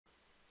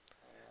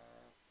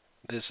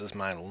This is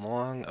my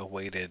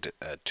long-awaited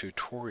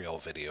tutorial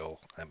video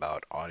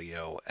about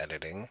audio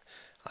editing.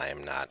 I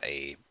am not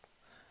a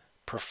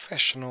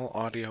professional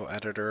audio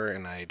editor,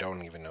 and I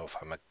don't even know if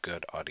I'm a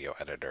good audio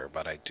editor,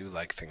 but I do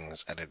like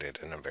things edited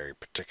in a very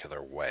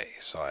particular way.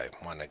 So I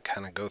want to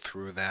kind of go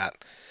through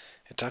that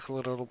and talk a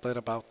little bit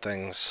about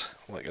things.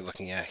 What you're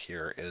looking at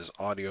here is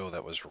audio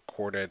that was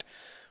recorded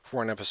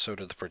for an episode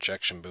of The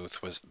Projection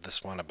Booth. Was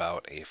this one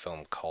about a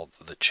film called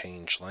The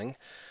Changeling.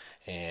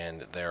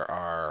 And there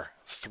are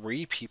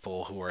three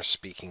people who are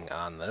speaking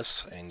on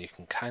this, and you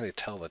can kind of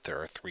tell that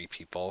there are three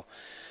people.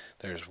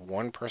 There's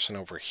one person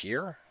over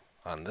here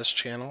on this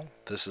channel.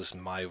 This is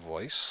my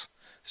voice,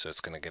 so it's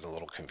going to get a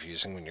little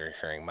confusing when you're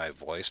hearing my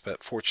voice,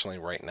 but fortunately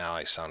right now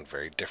I sound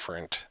very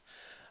different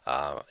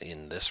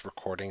in this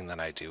recording than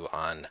I do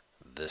on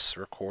this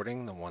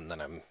recording, the one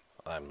that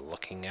I'm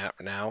looking at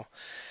now.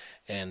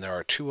 And there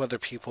are two other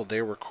people.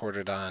 They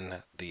recorded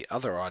on the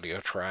other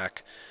audio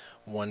track.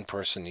 One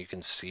person you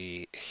can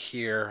see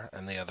here,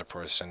 and the other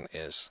person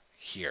is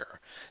here.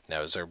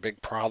 Now, is there a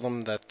big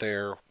problem that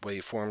their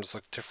waveforms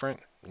look different?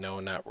 No,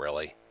 not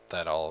really.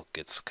 That all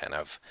gets kind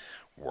of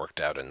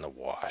worked out in the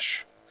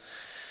wash.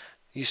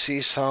 You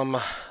see some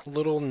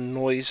little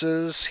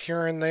noises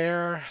here and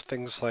there,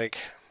 things like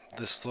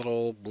this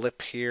little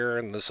blip here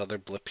and this other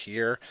blip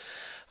here.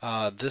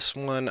 This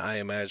one I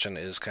imagine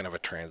is kind of a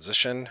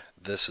transition.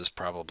 This is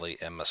probably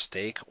a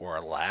mistake or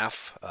a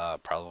laugh,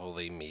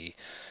 probably me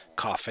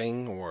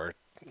coughing or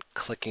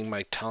clicking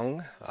my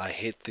tongue. I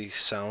hate the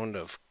sound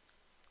of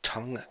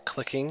tongue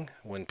clicking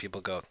when people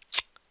go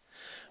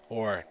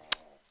or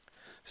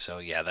so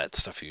yeah, that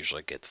stuff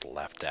usually gets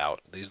left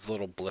out. These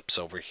little blips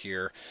over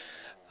here,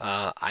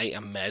 I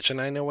imagine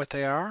I know what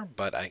they are,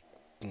 but I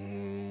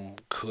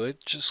could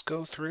just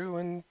go through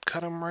and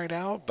cut them right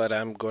out, but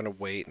I'm going to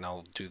wait and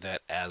I'll do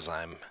that as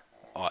I'm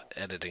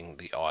editing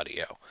the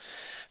audio.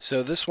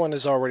 So this one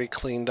is already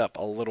cleaned up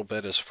a little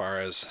bit as far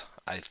as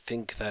I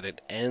think that it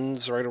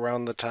ends right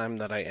around the time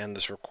that I end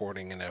this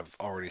recording, and I've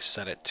already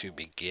set it to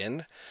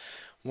begin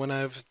when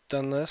I've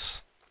done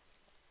this.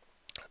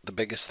 The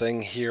biggest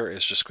thing here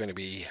is just going to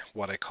be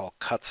what I call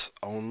cuts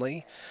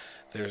only.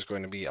 There's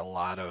going to be a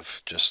lot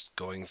of just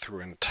going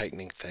through and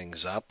tightening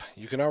things up.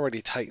 You can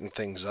already tighten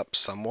things up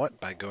somewhat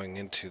by going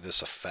into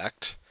this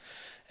effect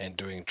and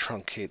doing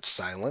truncate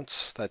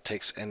silence. That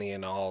takes any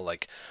and all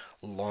like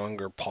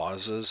longer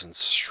pauses and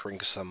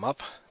shrinks them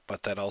up,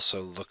 but that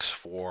also looks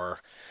for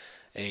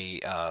a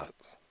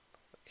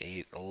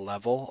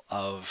level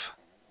of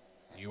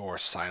your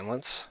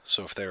silence.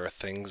 So if there are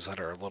things that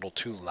are a little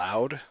too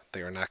loud,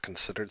 they are not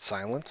considered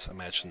silence.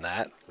 Imagine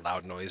that.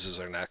 Loud noises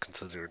are not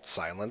considered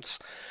silence.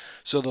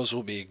 So those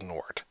will be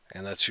ignored.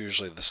 And that's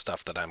usually the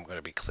stuff that I'm going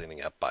to be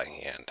cleaning up by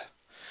hand.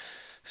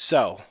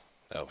 So,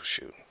 oh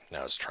shoot,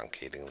 now it's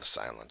truncating the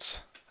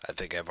silence. I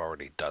think I've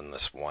already done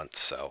this once,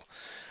 so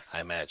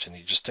I imagine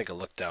you just take a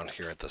look down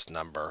here at this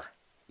number.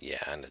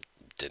 Yeah, and it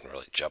didn't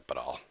really jump at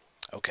all.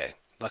 Okay,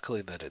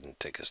 luckily that didn't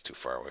take us too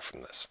far away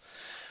from this.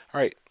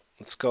 Alright,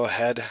 let's go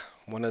ahead.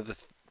 One of the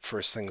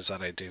first things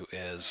that I do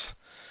is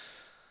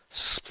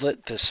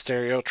split this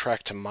stereo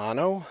track to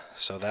mono,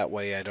 so that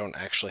way I don't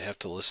actually have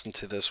to listen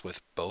to this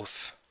with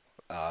both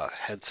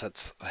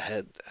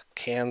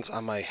cans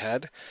on my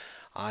head.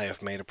 I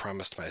have made a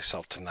promise to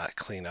myself to not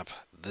clean up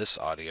this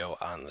audio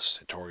on this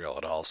tutorial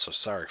at all, so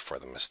sorry for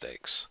the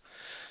mistakes.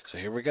 So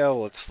here we go.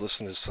 Let's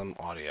listen to some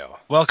audio.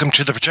 Welcome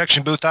to the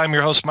Projection Booth. I'm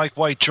your host, Mike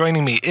White.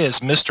 Joining me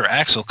is Mr.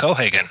 Axel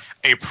Cohagen,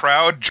 a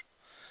proud...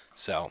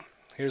 So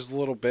here's a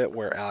little bit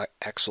where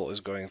Axel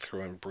is going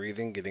through and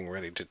breathing, getting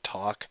ready to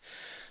talk.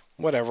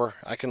 Whatever.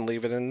 I can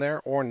leave it in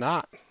there or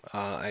not.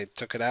 I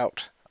took it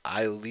out.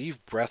 I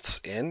leave breaths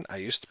in. I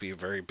used to be a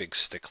very big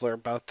stickler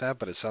about that,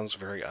 but it sounds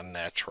very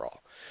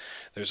unnatural.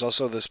 There's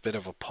also this bit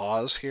of a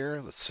pause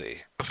here. Let's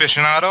see.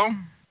 Aficionado.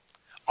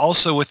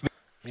 Also with me.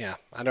 Yeah,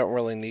 I don't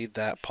really need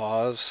that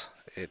pause.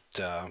 It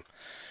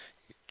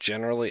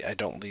generally I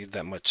don't leave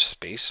that much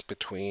space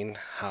between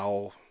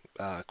how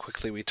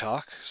quickly we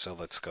talk. So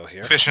let's go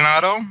here.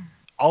 Aficionado.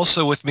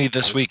 Also with me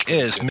this week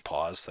is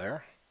pause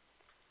there.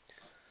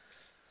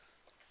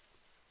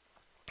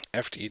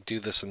 After you do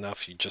this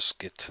enough, you just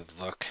get to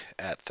look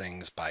at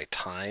things by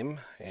time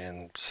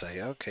and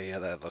say, okay, yeah,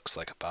 that looks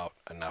like about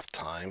enough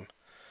time.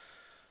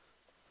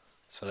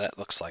 So that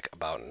looks like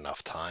about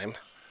enough time.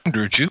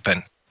 Andrew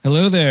Jupin.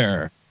 Hello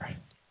there.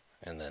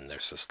 And then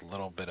there's this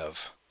little bit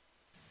of,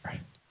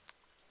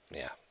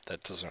 yeah,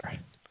 that doesn't,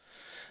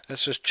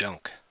 that's just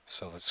junk.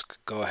 So let's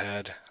go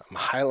ahead. I'm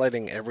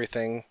highlighting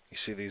everything. You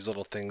see these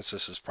little things?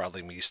 This is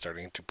probably me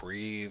starting to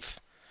breathe.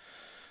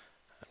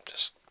 I'm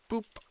just,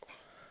 boop.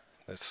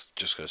 This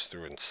just goes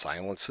through in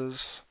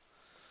silences.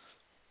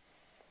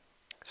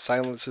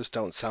 Silences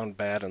don't sound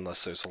bad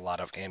unless there's a lot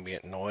of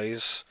ambient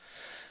noise.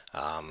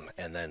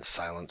 And then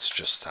silence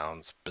just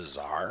sounds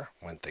bizarre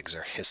when things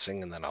are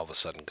hissing and then all of a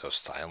sudden go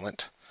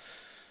silent.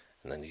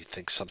 And then you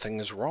think something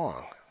is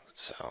wrong.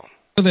 So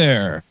Hello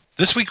there.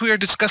 This week we are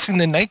discussing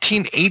the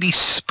 1980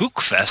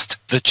 spookfest,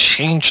 The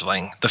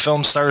Changeling. The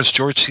film stars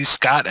George C.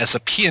 Scott as a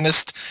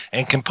pianist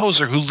and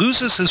composer who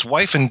loses his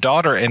wife and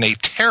daughter in a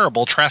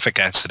terrible traffic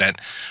accident.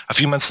 A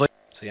few months later,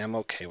 See, I'm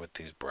okay with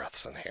these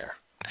breaths in here.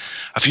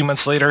 A few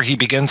months later, he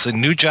begins a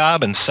new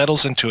job and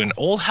settles into an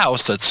old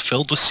house that's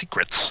filled with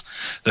secrets.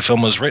 The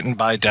film was written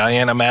by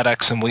Diana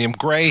Maddox and William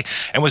Gray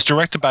and was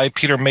directed by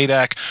Peter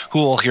Madak, who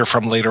we'll hear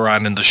from later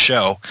on in the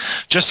show.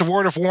 Just a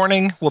word of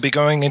warning, we'll be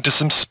going into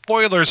some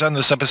spoilers on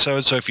this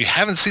episode, so if you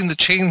haven't seen The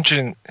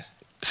Changeling...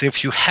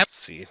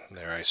 See,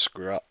 there I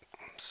screw up.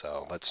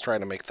 So let's try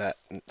to make that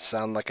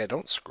sound like I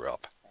don't screw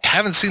up.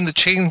 Haven't seen The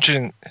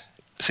Changeling...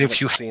 See if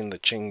you seen The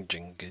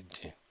Changing.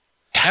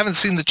 Haven't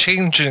seen The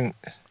Changeling...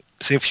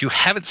 See if you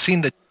haven't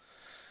seen the...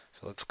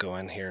 So let's go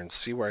in here and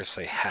see where I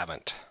say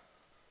haven't.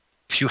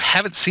 If you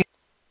haven't seen...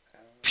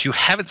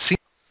 Haven't seen...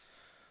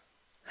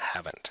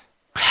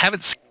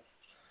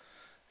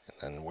 And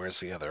then where's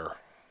the other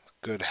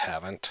good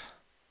haven't?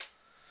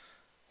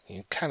 You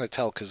can kind of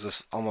tell because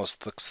this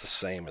almost looks the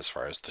same as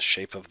far as the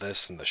shape of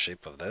this and the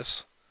shape of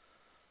this.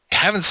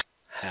 Haven't.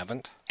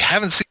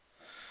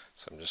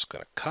 So I'm just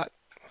going to cut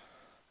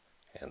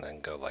and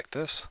then go like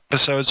this.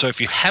 So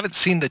if you haven't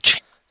seen the...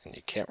 And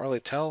you can't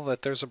really tell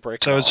that there's a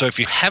break. So if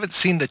you haven't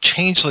seen The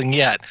Changeling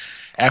yet,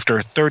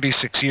 after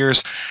 36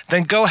 years,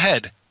 then go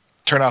ahead,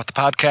 turn off the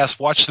podcast,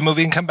 watch the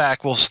movie, and come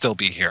back. We'll still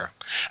be here.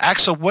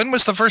 Axel, when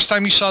was the first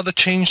time you saw The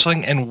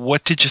Changeling, and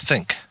what did you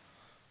think?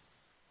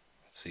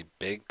 See,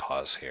 big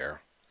pause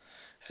here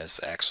as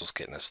Axel's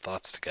getting his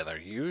thoughts together.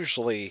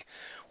 Usually,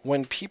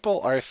 when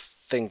people are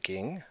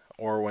thinking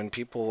or when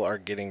people are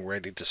getting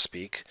ready to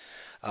speak,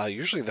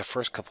 usually the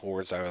first couple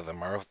words out of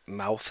the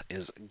mouth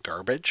is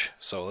garbage.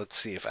 So let's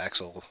see if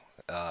Axel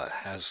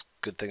has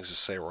good things to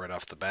say right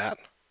off the bat.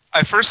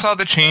 I first saw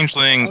The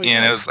Changeling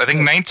it was, I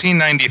think,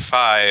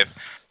 1995.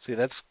 See,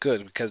 that's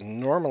good because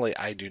normally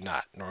I do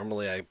not.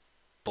 Normally I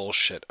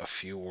bullshit a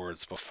few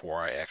words before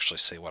I actually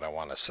say what I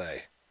want to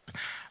say.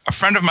 A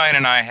friend of mine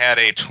and I had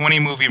a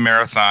 20-movie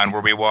marathon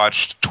where we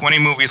watched 20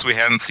 movies we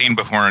hadn't seen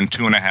before in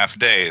 2.5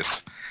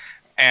 days.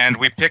 And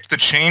we picked The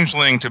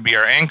Changeling to be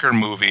our anchor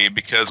movie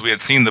because we had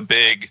seen the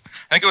big,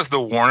 I think it was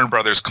the Warner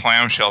Brothers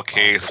clamshell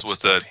case with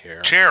the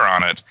chair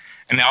on it,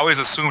 and I always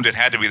assumed it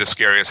had to be the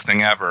scariest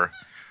thing ever.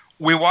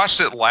 We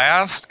watched it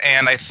last,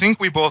 and I think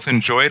we both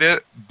enjoyed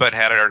it, but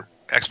had our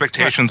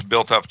expectations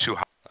built up too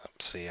high.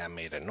 See, I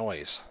made a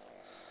noise.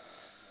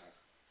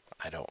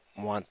 I don't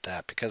want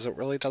that because it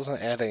really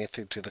doesn't add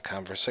anything to the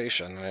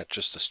conversation, and it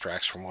just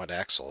distracts from what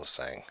Axel is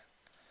saying.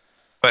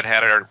 But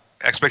had our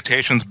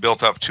expectations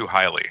built up too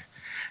highly.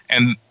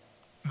 And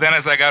then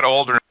as I got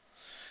older...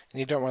 And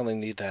you don't really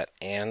need that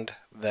and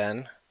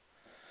then.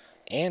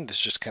 And is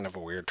just kind of a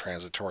weird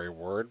transitory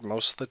word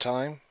most of the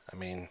time. I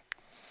mean,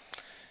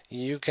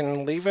 you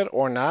can leave it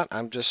or not.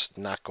 I'm just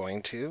not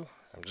going to.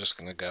 I'm just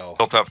going to go...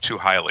 Built up too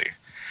highly.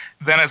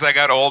 Then as I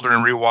got older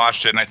and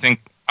rewatched it, and I think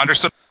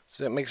understood...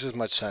 So it makes as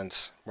much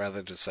sense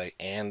rather to say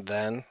and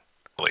then.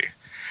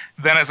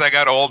 Then as I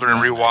got older and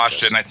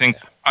rewatched it, and I think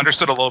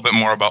understood a little bit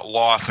more about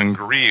loss and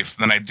grief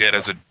than I did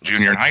as a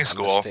junior in high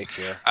school,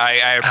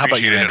 I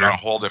appreciated it on a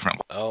whole different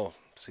level. Oh,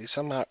 see,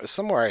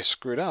 somewhere I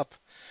screwed up,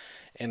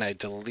 and I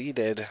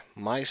deleted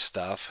my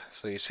stuff.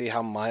 So you see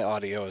how my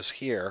audio is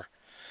here,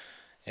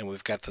 and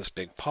we've got this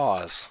big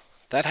pause.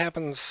 That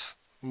happens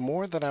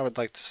more than I would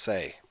like to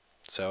say.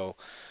 So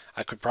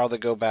I could probably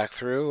go back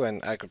through,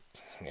 and I could,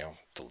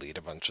 delete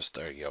a bunch of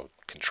stuff,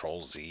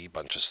 Control Z,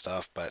 bunch of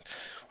stuff. But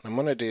what I'm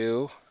going to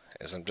do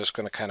is I'm just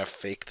going to kind of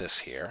fake this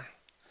here.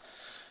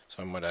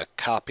 So I'm going to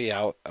copy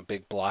out a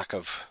big block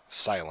of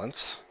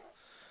silence.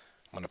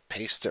 I'm going to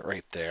paste it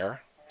right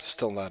there.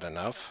 Still not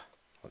enough.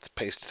 Let's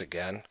paste it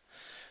again.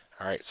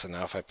 All right, so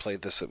now if I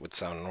played this, it would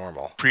sound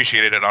normal.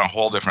 Appreciated it on a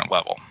whole different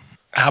level.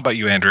 How about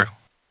you, Andrew?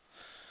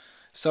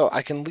 So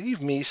I can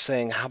leave me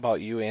saying, how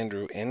about you,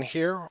 Andrew, in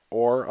here,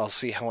 or I'll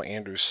see how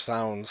Andrew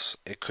sounds.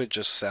 It could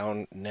just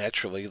sound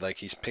naturally like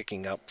he's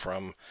picking up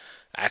from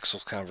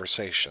Axel's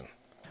conversation.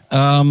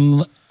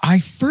 I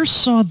first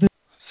saw the...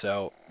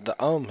 So the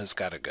has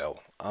got to go.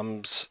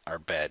 Ums are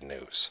bad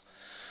news.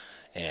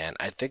 And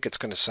I think it's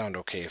going to sound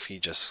okay if he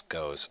just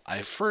goes,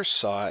 I first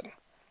saw it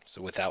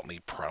without me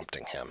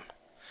prompting him.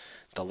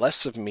 The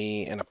less of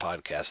me in a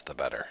podcast, the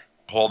better.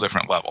 Whole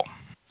different level.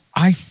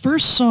 I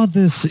first saw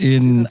this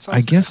in, I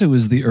guess it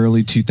was the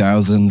early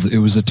 2000s. It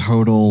was a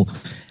total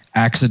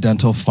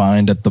accidental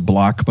find at the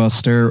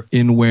Blockbuster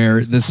in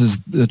where, this is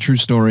a true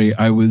story,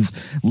 I was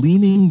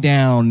leaning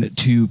down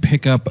to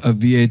pick up a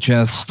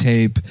VHS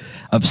tape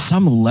of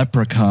some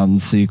Leprechaun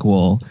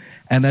sequel.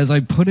 And as I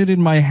put it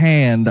in my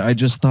hand, I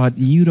just thought,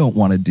 you don't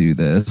want to do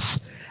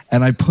this.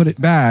 And I put it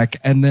back,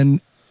 and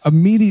then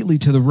immediately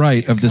to the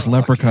right of this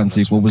Leprechaun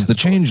sequel was The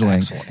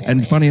Changeling.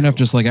 And funny enough,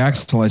 just like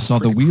Axel, I saw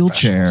the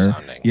wheelchair,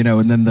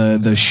 and then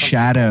the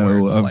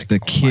shadow of the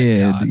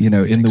kid,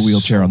 in the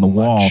wheelchair on the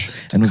wall,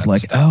 and was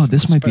like, oh,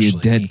 this might be a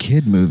dead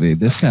kid movie.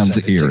 This sounds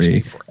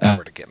eerie.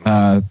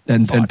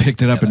 And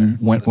picked it up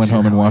and went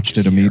home and watched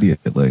it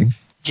immediately.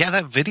 Yeah,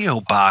 that video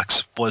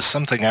box was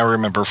something I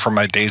remember from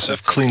my days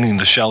of cleaning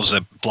the shelves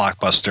at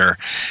Blockbuster,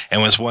 and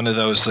was one of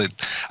those that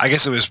I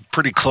guess it was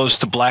pretty close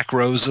to Black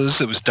Roses.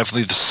 It was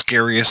definitely the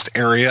scariest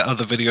area of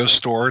the video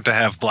store to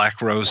have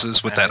Black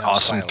Roses with that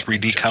awesome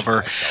 3D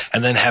cover,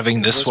 and then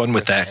having this one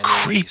with that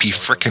creepy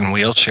frickin'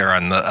 wheelchair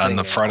on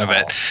the front of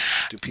it.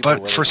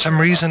 But for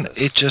some reason,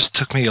 it just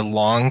took me a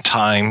long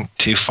time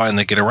to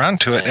finally get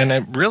around to it, and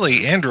it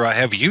really, Andrew, I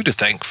have you to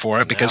thank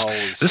for it, because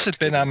this had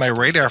been on my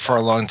radar for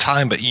a long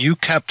time, but you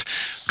kept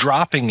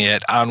dropping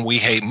it on We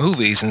Hate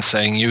Movies and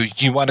saying,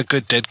 you want a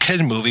good dead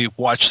kid movie,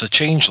 watch The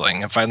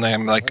Changeling. And finally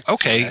I'm like,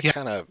 okay, I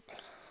kind of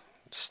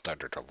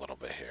stuttered a little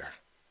bit here.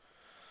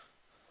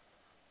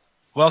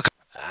 Welcome.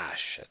 Ah,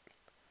 shit.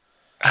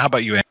 How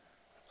about you, Andrew?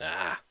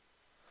 Ah.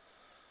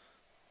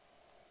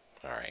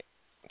 Alright.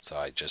 So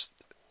I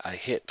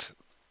hit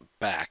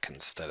back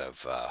instead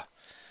of,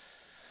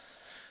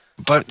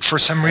 But for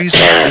some reason,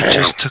 it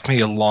just took me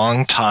a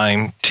long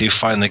time to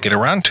finally get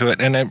around to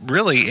it. And it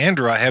really,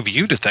 Andrew, I have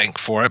you to thank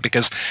for it,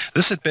 because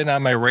this had been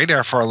on my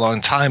radar for a long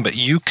time, but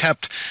you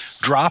kept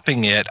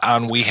dropping it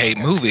on We Hate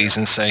Movies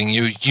and saying,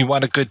 you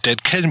want a good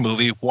dead kid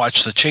movie,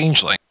 watch The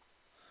Changeling.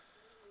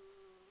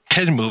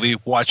 Kid movie,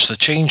 watch The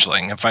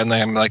Changeling. And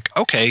finally I'm like,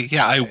 okay,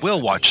 yeah, I will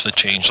watch The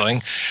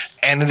Changeling.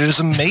 And it is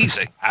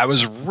amazing. I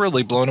was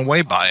really blown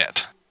away by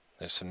it.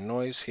 There's some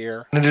noise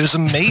here. And it is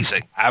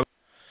amazing.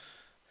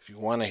 If you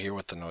want to hear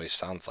what the noise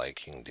sounds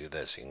like, you can do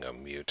this. You can go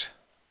mute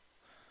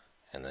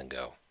and then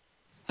go.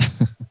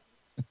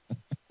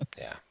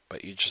 Yeah,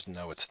 but you just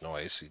know it's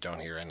noise. You don't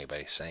hear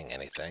anybody saying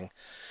anything.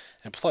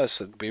 And plus,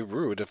 it'd be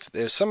rude.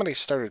 If somebody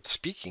started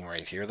speaking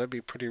right here, that'd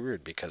be pretty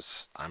rude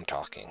because I'm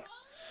talking.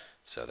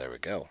 So there we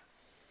go.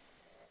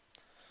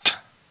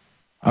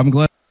 I'm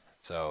glad.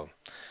 So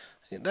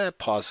that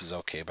pause is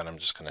okay, but I'm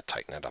just going to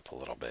tighten it up a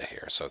little bit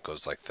here. So it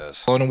goes like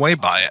this. Blown away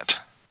by it.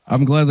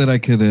 I'm glad that I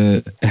could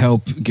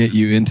help get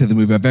you into the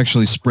movie. I've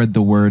actually spread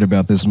the word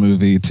about this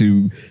movie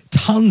to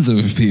tons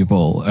of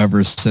people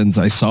ever since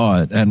I saw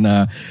it. And,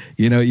 now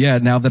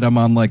that I'm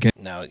on like a...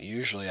 Now,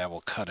 usually I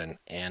will cut an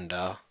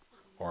anda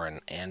or an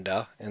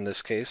anda in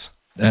this case.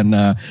 And,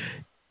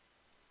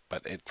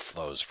 but it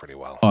flows pretty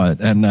well.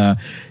 And, now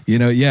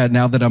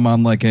that I'm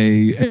on like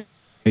a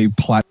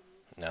plat...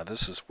 Now,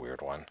 this is a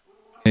weird one.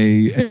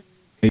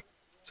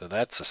 So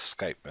that's a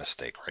Skype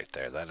mistake right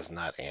there. That is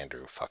not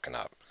Andrew fucking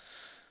up.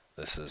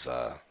 This is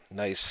a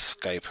nice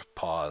Skype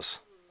pause.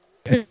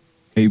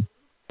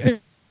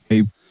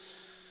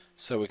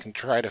 So we can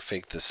try to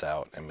fake this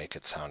out and make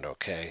it sound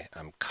okay.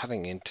 I'm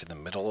cutting into the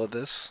middle of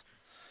this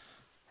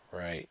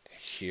right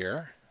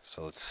here.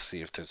 So let's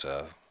see if there's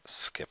a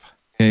skip.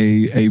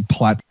 See,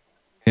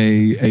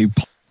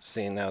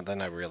 now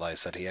then I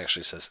realize that he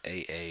actually says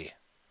AA.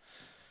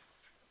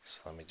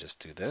 So let me just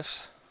do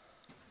this.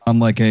 On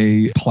like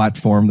a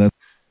platform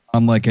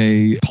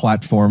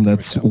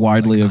that's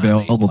widely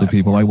available to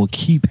people, I will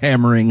keep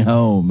hammering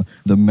home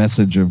the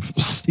message of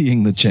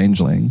seeing The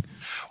Changeling.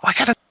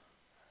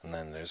 And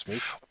then there's me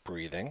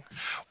breathing.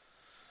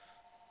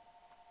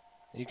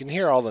 You can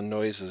hear all the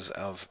noises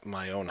of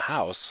my own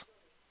house.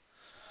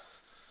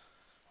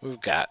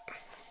 We've got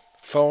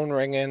phone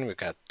ringing, we've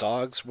got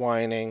dogs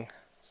whining.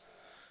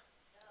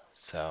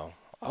 So,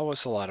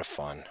 always a lot of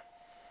fun.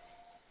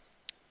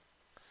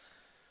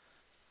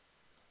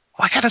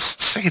 I gotta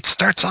say, it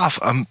starts off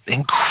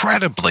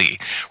incredibly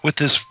with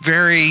this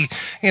very,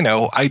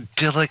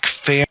 idyllic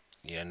family.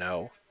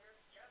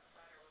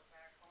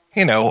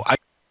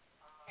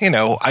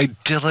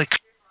 Idyllic.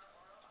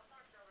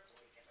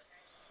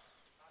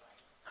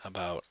 How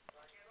about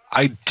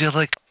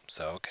idyllic?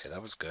 So, okay,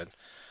 that was good.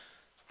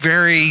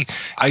 Very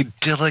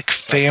idyllic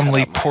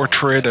family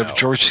portrait of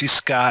George C.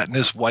 Scott and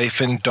his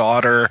wife and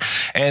daughter.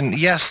 And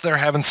yes, they're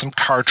having some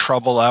car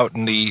trouble out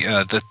in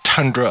the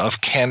tundra of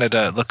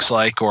Canada, it looks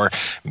like, or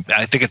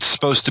I think it's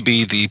supposed to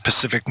be the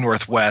Pacific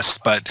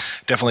Northwest, but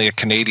definitely a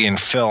Canadian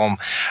film.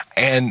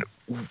 And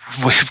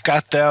we've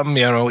got them,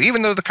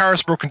 even though the car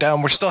is broken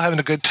down, we're still having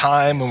a good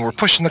time, and we're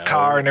pushing the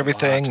car and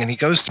everything. And he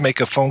goes to make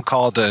a phone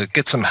call to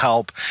get some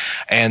help,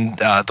 and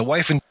the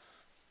wife and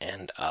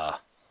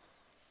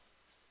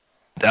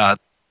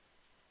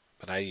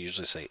but I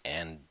usually say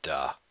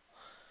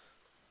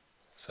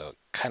so it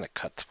kind of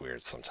cuts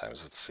weird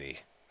sometimes. Let's see.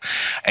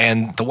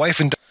 And the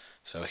wife and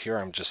so here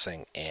I'm just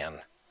saying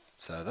 "and,"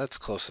 so that's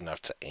close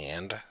enough to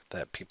 "and"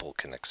 that people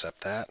can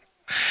accept that.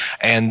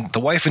 And the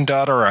wife and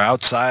daughter are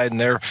outside,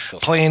 and they're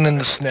playing in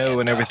the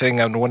snow and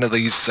everything on one of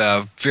these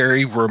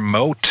very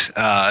remote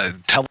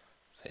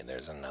See,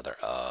 there's another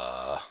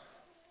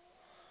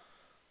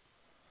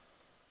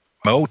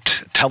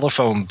remote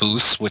telephone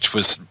booths, which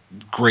was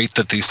great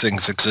that these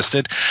things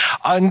existed,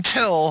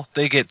 until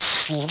they get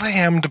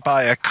slammed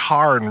by a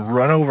car and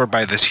run over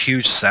by this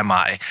huge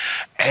semi.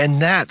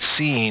 And that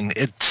scene,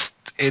 it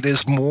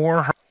is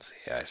more...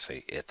 See, I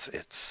say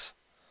it's...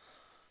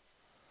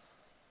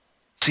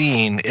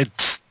 Scene,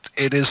 it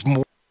is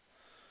more...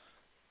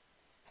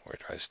 Where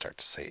do I start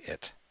to say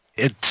it?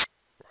 It's...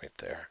 Right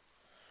there.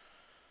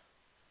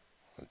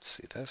 Let's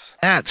see this.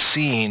 That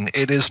scene,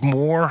 it is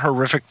more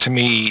horrific to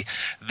me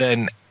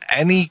than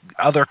any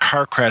other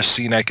car crash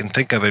scene I can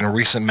think of in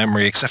recent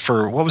memory, except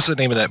for, what was the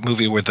name of that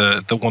movie where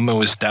the woman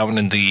was down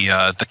in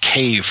the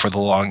cave for the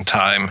long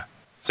time?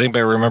 Does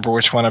anybody remember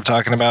which one I'm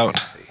talking about?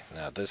 Let's see.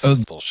 Now, this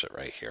is bullshit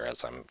right here,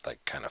 as I'm like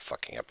kind of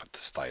fucking up with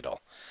this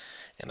title.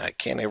 And I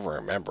can't even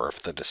remember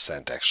if The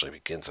Descent actually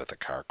begins with a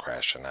car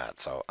crash or not,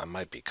 so I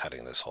might be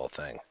cutting this whole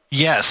thing.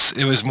 Yes,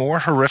 it was more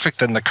horrific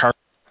than the car.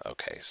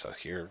 Okay, so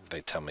here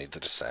they tell me The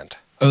Descent.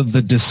 Oh,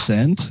 The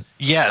Descent?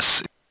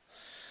 Yes.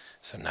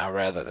 So now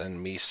rather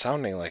than me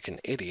sounding like an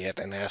idiot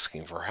and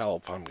asking for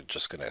help, I'm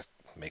just going to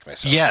make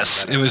myself Yes,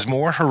 sound better. it was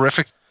more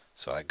horrific.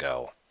 So I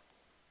go,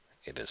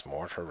 it is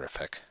more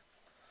horrific.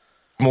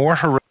 More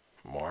horrific.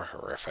 More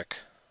horrific.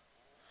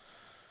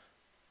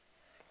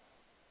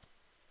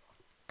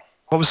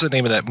 What was the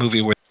name of that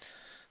movie where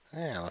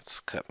Yeah, let's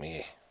cut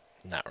me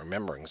not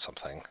remembering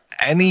something.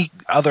 any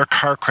other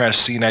car crash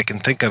scene I can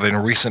think of in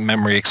recent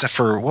memory, except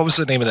for, what was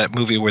the name of that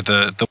movie where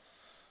the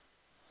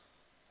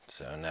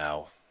So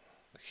now,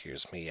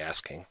 here's me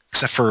asking.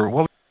 except for,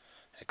 what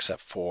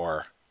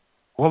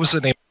was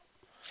the name?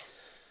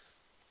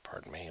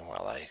 Pardon me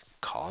while I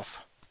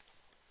cough.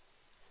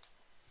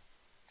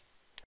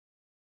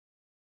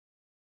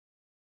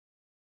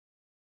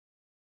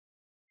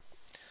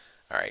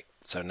 Alright,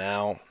 so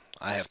now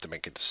I have to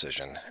make a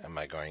decision. Am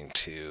I going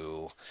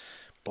to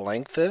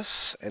blank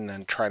this and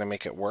then try to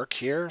make it work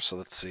here? So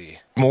let's see.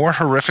 More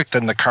horrific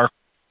than the car.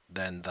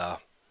 Then the.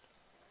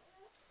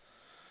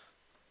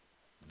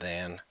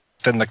 Then.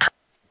 Than the car.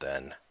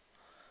 Then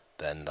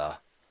the.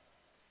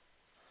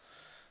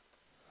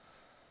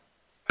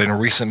 In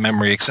recent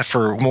memory, except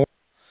for more.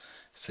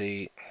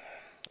 See,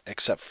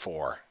 except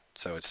for.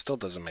 So it still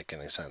doesn't make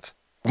any sense.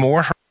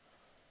 More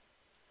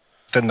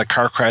than the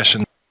car crash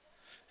and.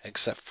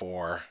 Except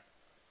for.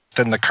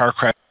 Than the car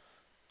crash.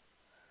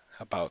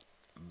 How about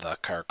the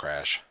car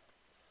crash?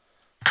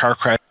 Car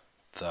crash.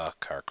 The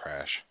car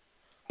crash.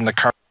 And the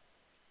car.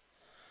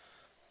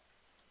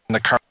 And the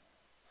car.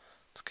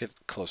 Let's get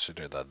closer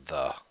to the.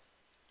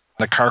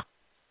 The car.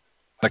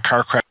 The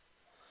car crash.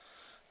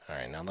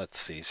 Alright, now let's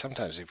see.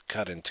 Sometimes you've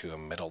cut into a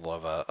middle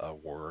of a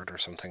word or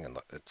something and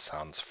it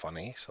sounds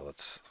funny. So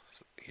let's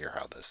hear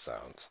how this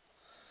sounds.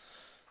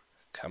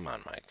 Come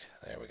on, Mike.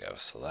 There we go.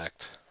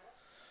 Select.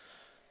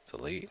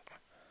 Delete.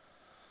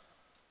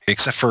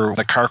 Except for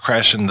the car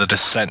crash and The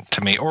Descent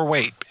to me. Or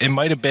wait, it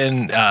might have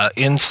been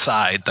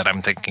Inside that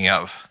I'm thinking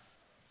of.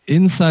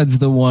 Inside's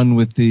the one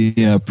with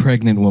the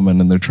pregnant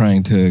woman and they're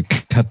trying to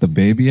cut the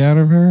baby out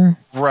of her?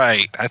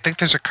 Right. I think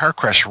there's a car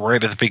crash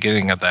right at the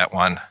beginning of that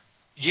one.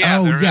 Yeah.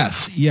 Oh,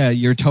 yes. Yeah,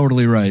 you're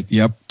totally right.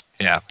 Yep.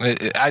 Yeah,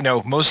 I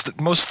know. Most of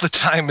the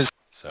time is.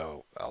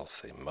 So I'll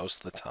say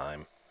most of the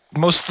time.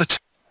 Most of the time.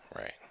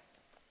 Right.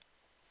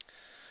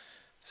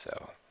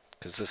 So,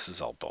 because this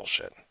is all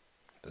bullshit.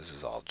 This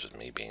is all just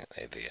me being an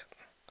idiot.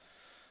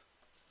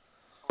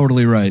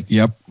 Totally right.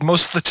 Yep.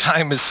 Most of the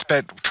time is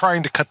spent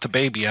trying to cut the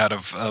baby out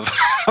of of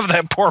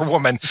that poor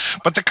woman.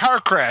 But the car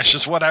crash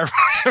is what I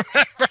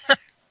remember.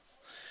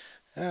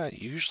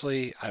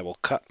 Usually I will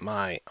cut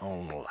my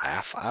own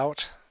laugh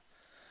out.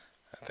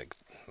 I think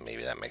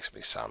maybe that makes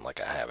me sound like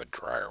I have a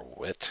drier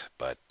wit,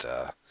 but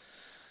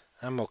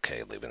I'm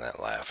okay leaving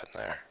that laugh in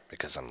there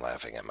because I'm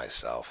laughing at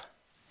myself.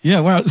 Yeah,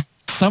 wow.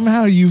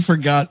 Somehow you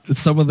forgot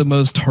some of the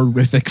most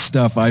horrific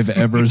stuff I've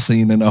ever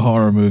seen in a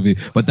horror movie.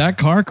 But that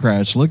car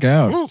crash, look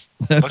out. Ooh,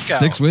 That look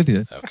sticks out. with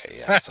you. Okay,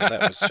 yeah, so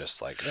that was just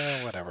like,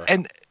 whatever.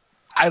 And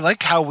I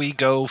like how we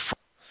go from.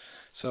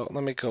 So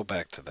let me go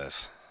back to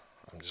this.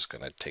 I'm just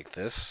going to take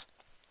this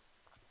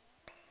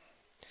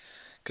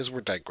because we're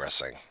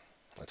digressing.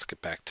 Let's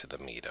get back to the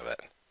meat of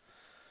it.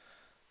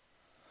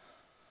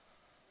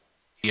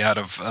 Out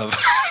of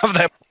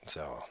that.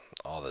 So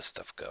all this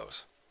stuff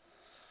goes.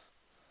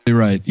 You're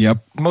right.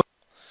 Yep.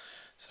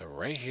 So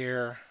right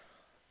here,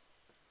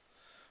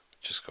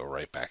 just go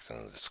right back to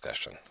the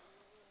discussion.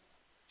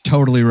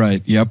 Totally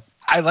right. Yep.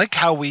 I like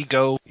how we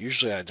go.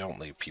 Usually I don't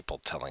leave people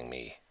telling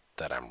me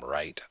that I'm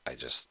right. I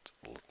just,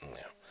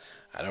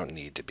 I don't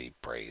need to be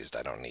praised.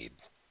 I don't need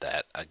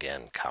that,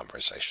 again,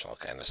 conversational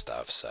kind of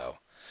stuff. So,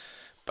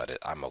 but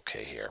I'm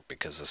okay here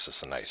because this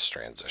is a nice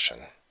transition.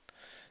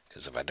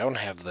 Because if I don't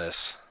have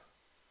this,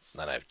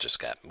 then I've just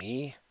got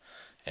me,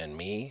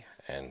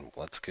 and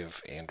let's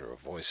give Andrew a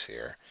voice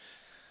here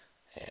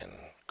and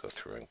go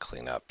through and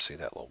clean up. See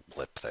that little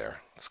blip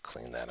there? Let's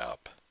clean that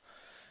up.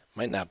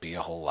 Might not be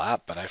a whole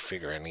lot, but I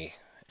figure any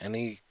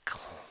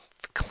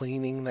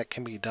cleaning that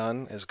can be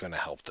done is going to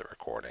help the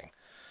recording.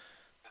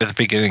 At the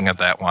beginning of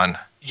that one.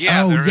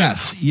 Yeah. Oh, there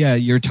yes. is. Yeah,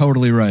 you're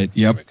totally right.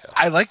 There Yep. we go.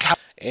 I like how.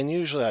 And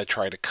usually I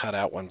try to cut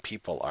out when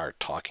people are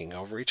talking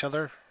over each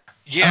other.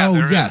 Yeah. Oh,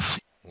 there is. yes.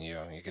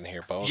 You can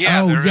hear both.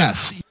 Yeah. Oh, there is.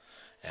 yes.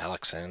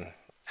 Alex and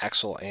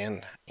Axel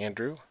and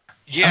Andrew.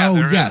 Yeah. Oh,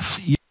 there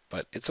is. yes.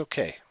 But it's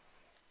okay.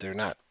 They're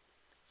not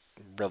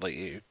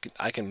really.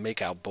 I can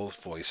make out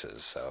both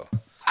voices. So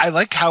I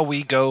like how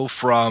we go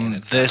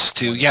from this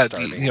to,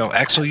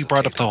 actually you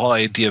brought up the whole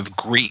idea of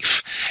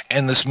grief.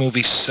 And this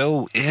movie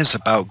so is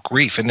about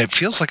grief. And it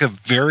feels like a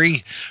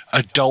very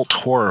adult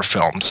horror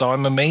film. So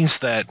I'm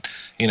amazed that,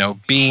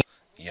 being...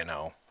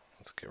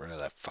 Let's get rid of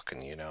that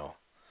fucking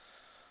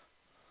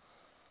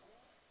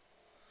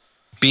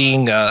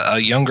being a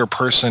younger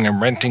person and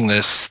renting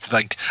this,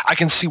 like, I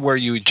can see where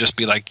you would just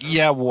be like,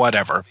 yeah,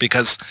 whatever,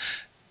 because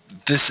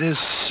this is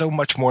so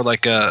much more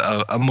like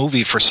a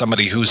movie for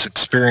somebody who's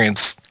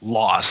experienced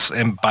loss.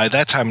 And by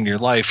that time in your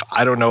life,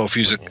 I don't know if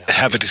you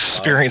have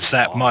experienced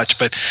that much,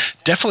 but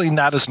definitely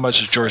not as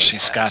much as George C.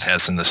 Scott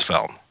has in this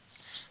film.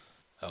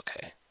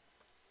 Okay.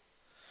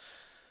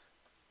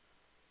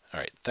 All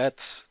right,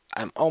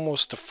 I'm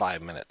almost to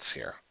 5 minutes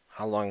here.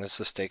 How long has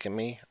this taken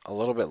me? A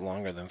little bit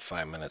longer than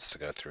 5 minutes to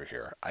go through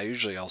here. I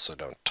usually also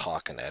don't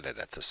talk and edit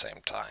at the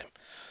same time.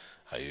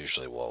 I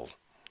usually will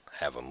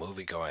have a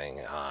movie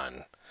going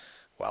on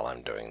while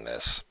I'm doing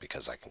this,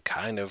 because I can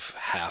kind of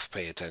half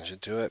pay attention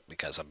to it,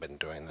 because I've been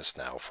doing this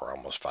now for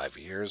almost 5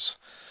 years.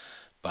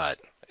 But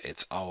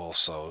it's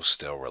also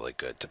still really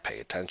good to pay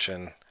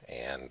attention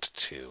and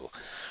to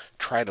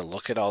try to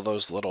look at all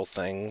those little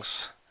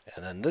things.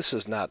 And then this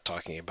is not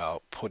talking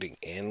about putting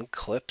in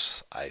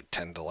clips. I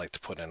tend to like to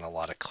put in a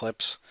lot of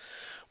clips.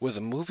 With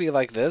a movie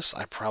like this,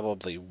 I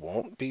probably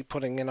won't be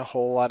putting in a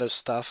whole lot of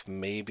stuff.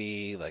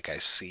 Maybe, like, I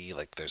see,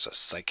 like, there's a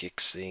psychic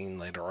scene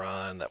later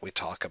on that we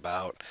talk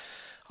about.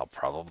 I'll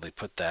probably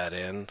put that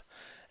in.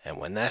 And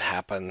when that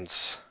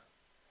happens,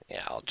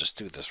 I'll just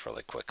do this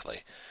really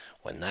quickly.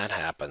 When that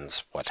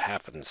happens, what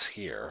happens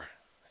here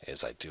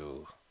is I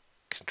do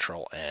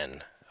Control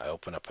N. I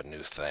open up a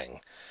new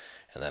thing.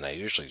 And then I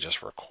usually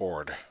just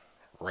record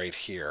right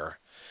here.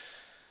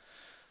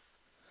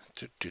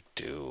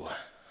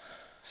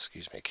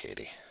 Excuse me,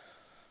 Katie.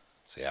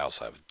 See, I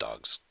also have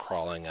dogs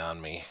crawling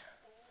on me.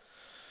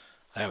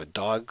 I have a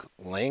dog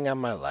laying on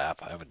my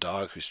lap. I have a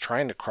dog who's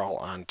trying to crawl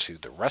onto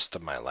the rest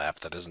of my lap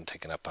that isn't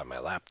taken up by my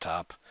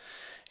laptop.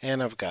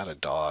 And I've got a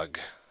dog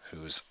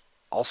who's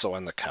also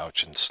on the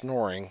couch and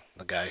snoring,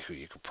 the guy who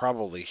you could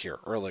probably hear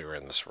earlier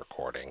in this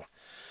recording.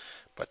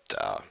 But,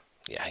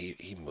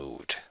 he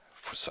moved,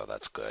 so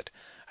that's good.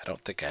 I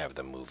don't think I have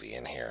the movie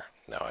in here.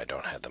 No, I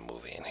don't have the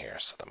movie in here,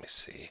 so let me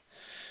see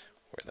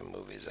where the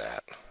movie's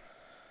at.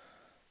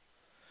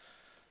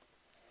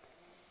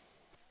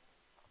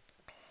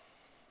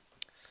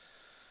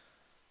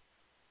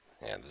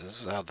 And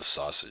this is how the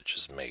sausage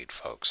is made,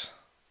 folks.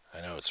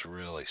 I know it's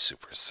really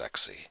super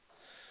sexy.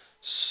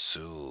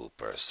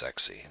 Super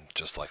sexy.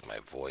 Just like my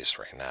voice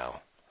right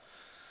now.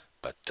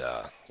 But,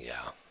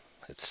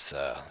 it's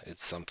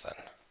something.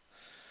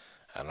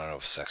 I don't know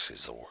if sexy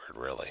is a word,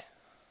 really.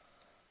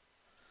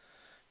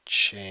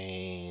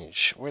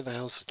 Change. Where the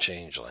hell's the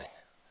changeling?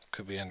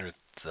 Could be under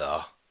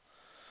the.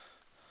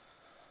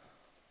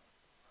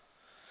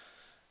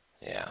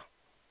 Yeah.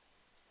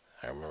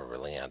 I remember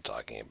Leon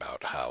talking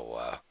about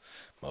how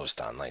most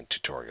online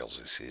tutorials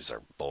he sees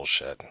are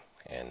bullshit,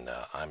 and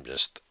I'm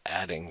just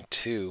adding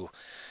to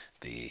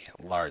the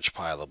large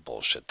pile of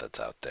bullshit that's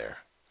out there.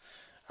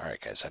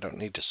 Alright guys, I don't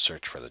need to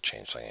search for the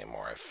changeling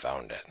anymore. I've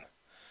found it.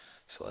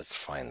 So let's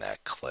find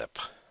that clip.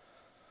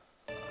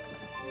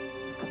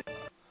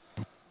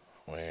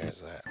 Where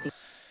is that?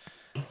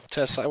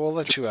 Tess, I will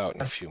let you out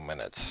in a few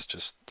minutes.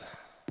 Just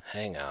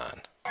hang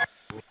on.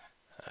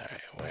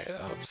 Alright,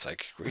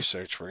 psychic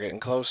research. We're getting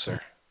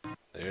closer.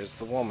 There's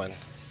the woman.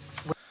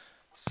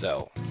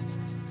 So,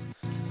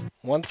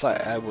 once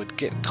I would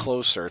get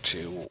closer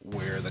to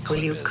where the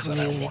clip is that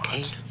I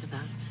want.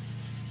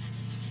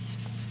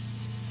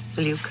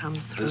 Will you come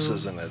through? This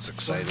isn't as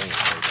exciting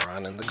as later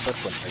on in the clip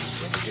when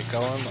things really get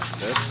going, like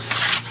this.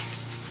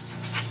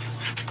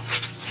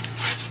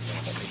 So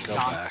let me go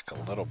back a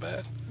little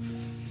bit.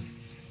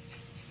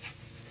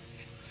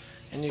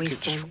 And you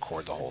could just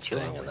record the whole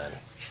thing and then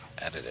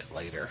edit it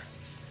later.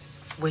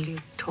 Will you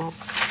talk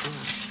to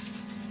us?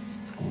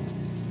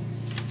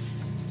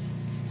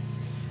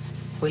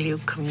 Will you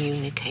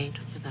communicate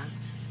with us?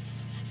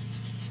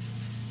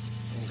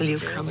 Will you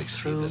come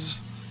through to us?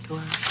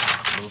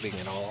 Moving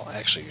at all.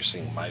 Actually, you're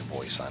seeing my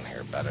voice on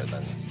here better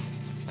than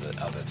the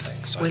other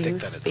thing, so I think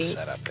that it's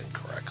set up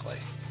incorrectly.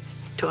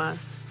 To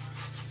us?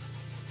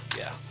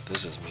 Yeah,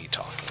 this is me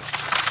talking.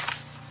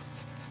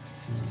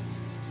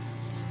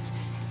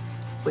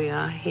 We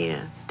are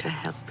here to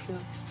help you.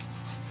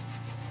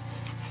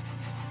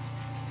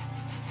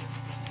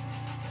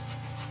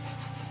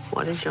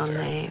 What is your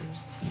name?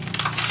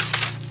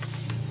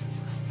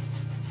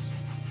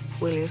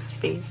 Will you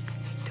speak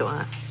to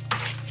us?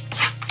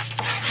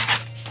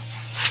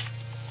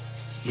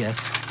 Yes.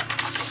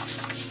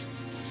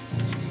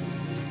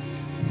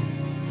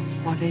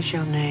 What is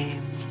your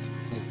name?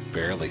 You can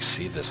barely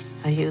see this.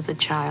 Are you the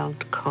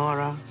child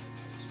Cora?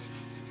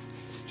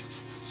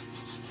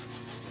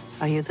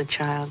 Are you the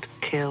child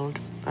killed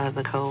by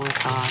the cold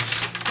heart?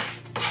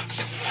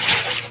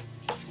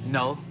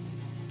 No.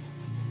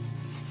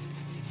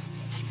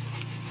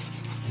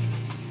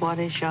 What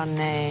is your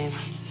name?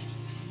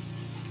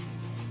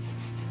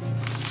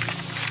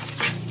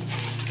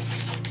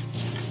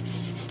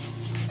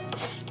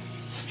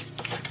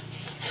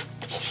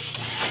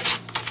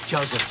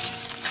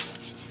 Joseph.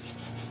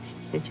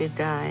 Did you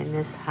die in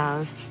this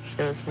house,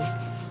 Joseph?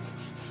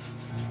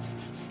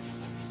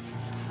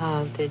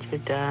 How did you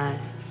die?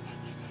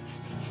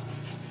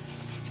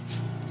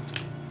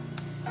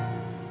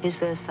 Is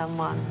there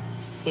someone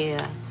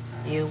here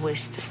you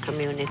wish to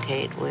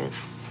communicate with?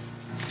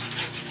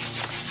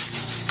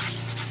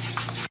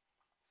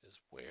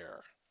 Is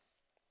where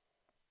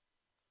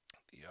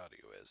the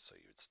audio is, so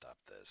you would stop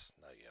this.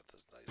 Now you have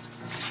this nice.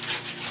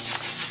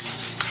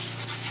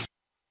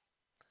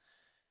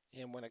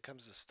 And when it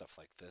comes to stuff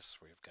like this,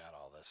 where you've got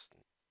all this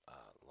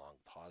long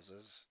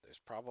pauses, there's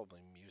probably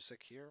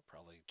music here,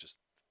 probably just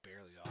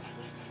barely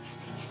audible.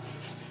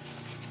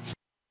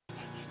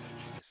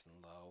 Nice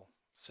and low.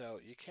 So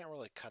you can't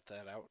really cut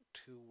that out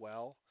too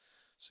well,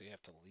 so you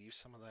have to leave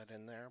some of that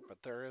in there, but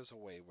there is a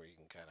way where you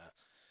can kind of,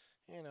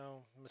 you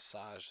know,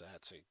 massage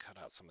that so you cut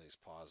out some of these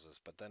pauses,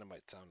 but then it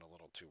might sound a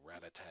little too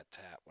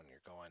rat-a-tat-tat when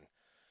you're going,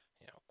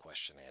 you know,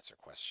 question, answer,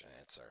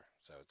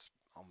 so it's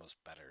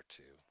almost better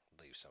to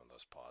leave some of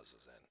those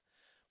pauses in.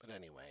 But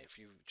anyway, if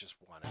you just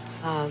want to...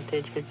 How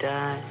did you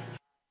die?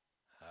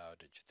 How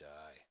did you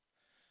die?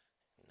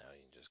 Now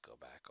you can just go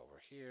back over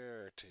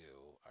here to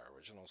our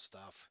original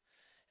stuff.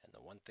 And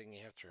the one thing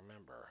you have to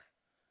remember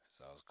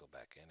is always go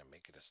back in and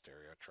make it a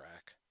stereo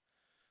track.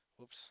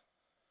 Whoops.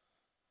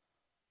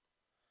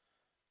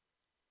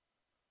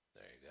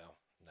 There you go.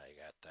 Now you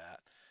got that.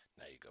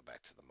 Now you go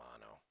back to the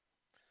mono.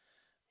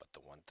 But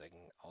the one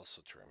thing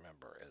also to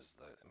remember is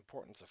the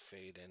importance of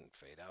fade in,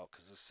 fade out,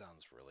 because this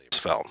sounds really...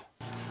 Film.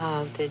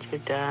 How did you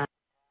die?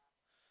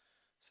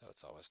 So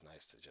it's always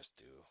nice to just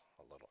do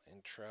a little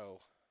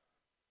intro.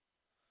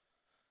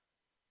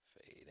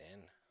 Fade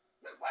in.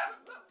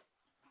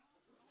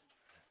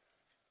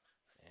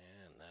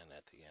 And then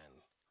at the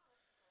end,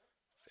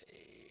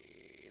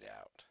 fade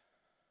out.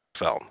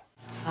 Film.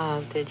 How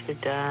did you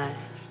die?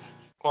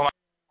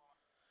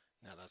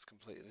 Now that's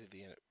completely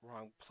the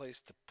wrong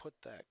place to put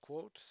that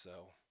quote,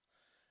 so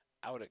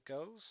out it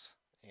goes.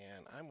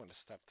 And I'm going to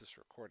stop this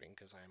recording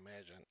because I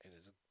imagine it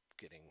is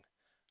getting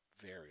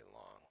very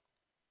long.